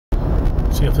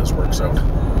see if this works out.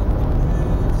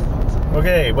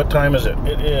 Okay, what time is it?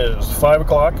 It is 5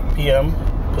 o'clock p.m.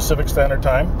 Pacific Standard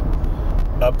Time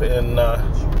up in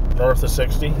north of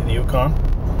 60, the Yukon.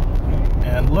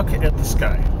 And look at the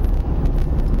sky.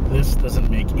 This doesn't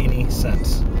make any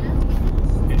sense.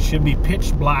 It should be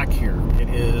pitch black here. It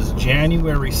is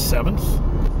January 7th.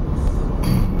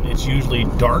 It's usually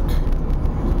dark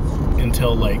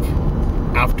until like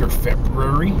after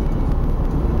February.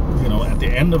 You know, at the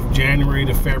end of January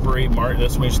to February, March,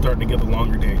 that's when you're starting to get the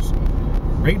longer days.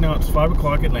 Right now it's 5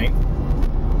 o'clock at night,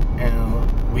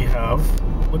 and we have,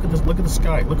 look at this, look at the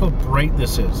sky, look how bright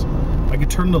this is. I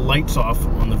could turn the lights off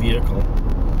on the vehicle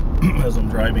as I'm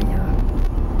driving here.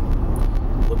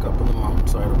 Look up on the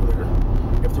mountainside over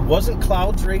there. If there wasn't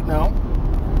clouds right now,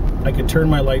 I could turn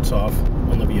my lights off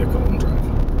on the vehicle and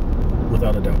drive,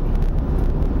 without a doubt.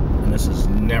 And this has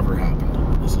never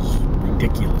happened. This is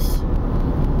ridiculous.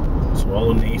 So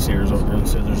all the naysayers out there that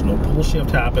say there's no pull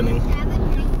shift happening,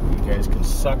 you guys can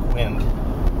suck wind,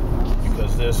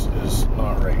 because this is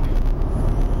not right.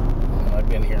 And I've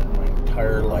been here my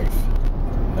entire life,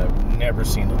 and I've never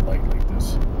seen a light like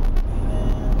this.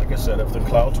 Like I said, if the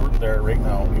clouds weren't there right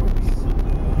now,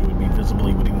 it would be visible.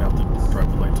 You wouldn't even have to drive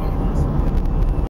the lights on.